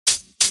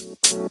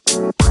The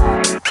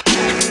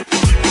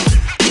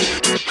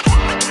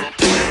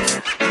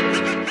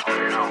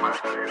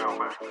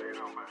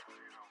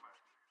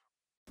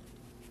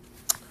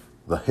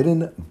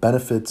hidden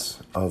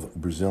benefits of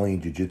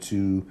Brazilian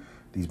Jiu-Jitsu,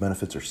 these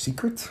benefits are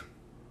secret.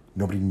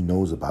 Nobody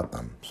knows about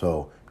them.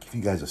 So, I'll give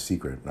you guys a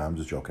secret. No, I'm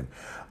just joking.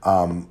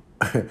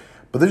 But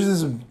there's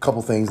just a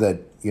couple things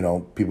that,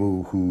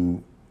 people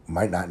who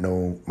might not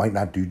know, might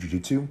not do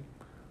Jiu-Jitsu,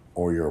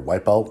 or you're a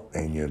white belt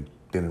and you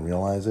didn't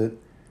realize it.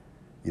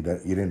 You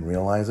didn't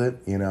realize it,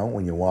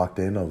 when you walked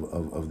in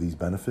of these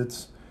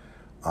benefits.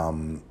 So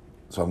I'm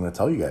going to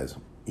tell you guys,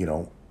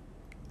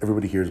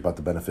 everybody hears about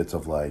the benefits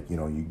of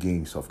you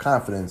gain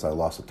self-confidence. I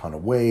lost a ton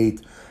of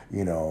weight,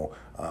 learning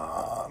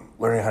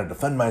how to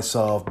defend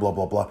myself, blah,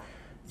 blah, blah.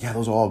 Yeah,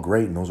 those are all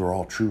great and those are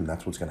all true. And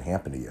that's what's going to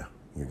happen to you.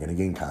 You're going to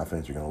gain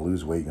confidence. You're going to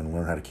lose weight. You're going to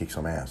learn how to kick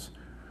some ass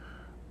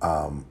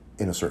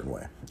in a certain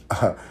way.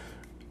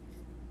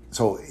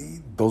 So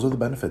those are the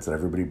benefits that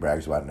everybody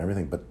brags about and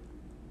everything. But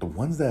the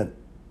ones that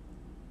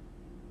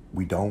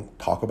we don't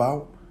talk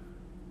about,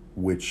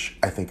 which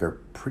I think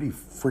are pretty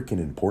freaking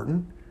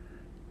important,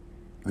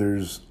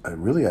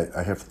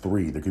 I have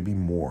three. There could be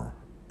more.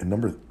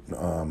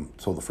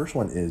 So the first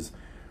one is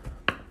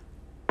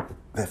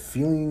that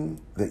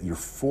feeling, that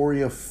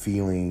euphoria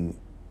feeling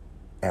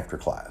after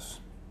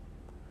class,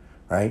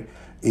 right?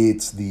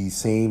 It's the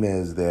same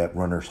as that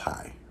runner's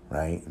high,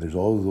 right? There's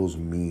all of those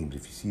memes.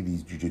 If you see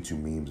these jiu-jitsu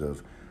memes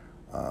of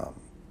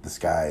this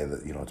guy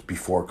that, it's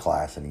before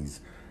class and he's,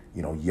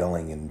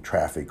 yelling in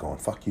traffic going,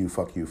 fuck you,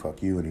 fuck you,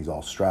 fuck you. And he's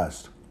all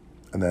stressed.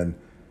 And then,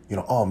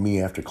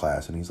 me after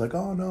class. And he's like,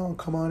 oh, no,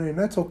 come on in.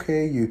 That's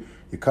okay. You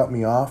cut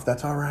me off.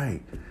 That's all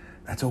right.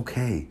 That's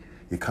okay.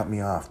 You cut me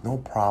off. No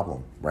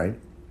problem, right?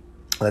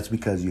 That's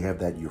because you have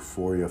that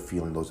euphoria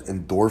feeling. Those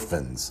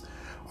endorphins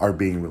are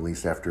being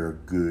released after a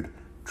good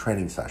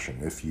training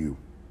session if you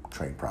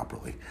train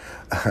properly.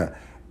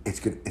 It's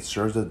good. It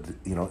serves as,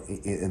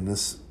 in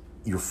this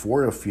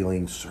euphoria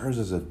feeling serves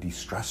as a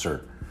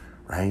de-stressor,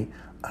 right?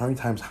 How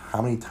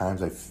many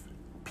times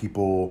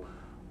people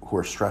who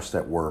are stressed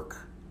at work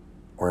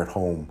or at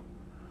home,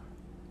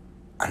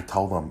 I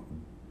tell them,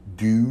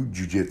 do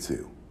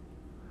jiu-jitsu.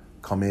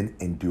 Come in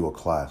and do a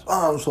class.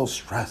 Oh, I'm so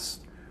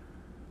stressed.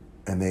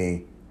 And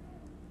they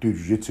do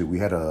jiu-jitsu. We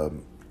had a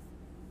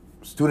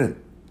student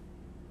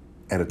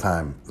at a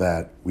time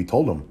that we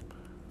told him,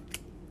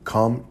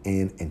 come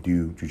in and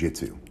do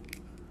jiu-jitsu.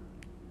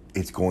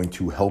 It's going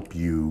to help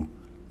you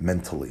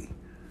mentally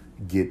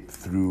get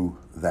through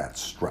that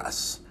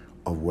stress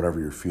of whatever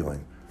you're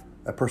feeling.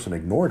 That person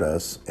ignored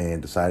us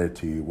and decided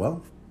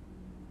to,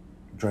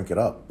 drink it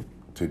up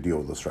to deal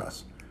with the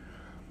stress.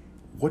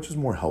 Which is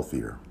more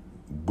healthier?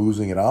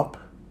 Boozing it up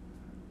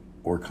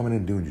or coming in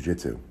and doing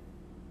jiu-jitsu?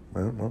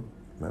 Well,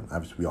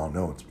 obviously we all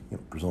know it's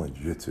Brazilian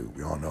jiu-jitsu.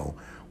 We all know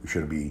we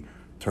shouldn't be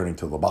turning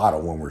to the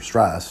bottle when we're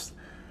stressed.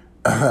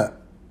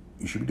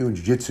 You should be doing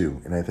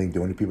jiu-jitsu. And I think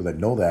the only people that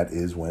know that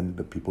is when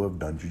the people have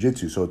done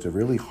jiu-jitsu. So it's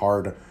really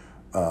hard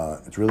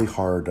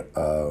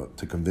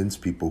to convince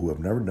people who have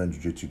never done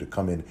jiu-jitsu to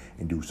come in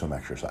and do some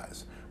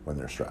exercise when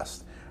they're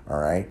stressed. All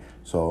right.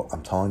 So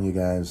I'm telling you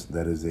guys,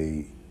 that is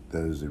a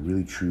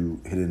really true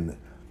hidden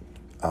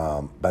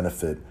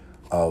benefit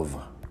of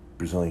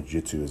Brazilian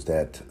jiu-jitsu, is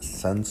that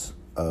sense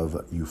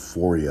of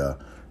euphoria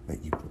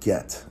that you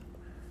get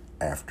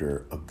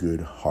after a good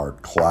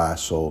hard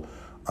class. So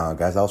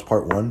guys, that was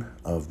part one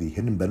of the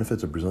hidden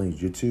benefits of Brazilian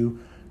jiu-jitsu.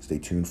 Stay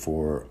tuned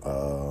for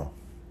a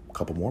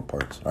couple more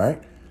parts. All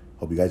right.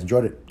 Hope you guys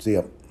enjoyed it. See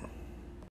ya.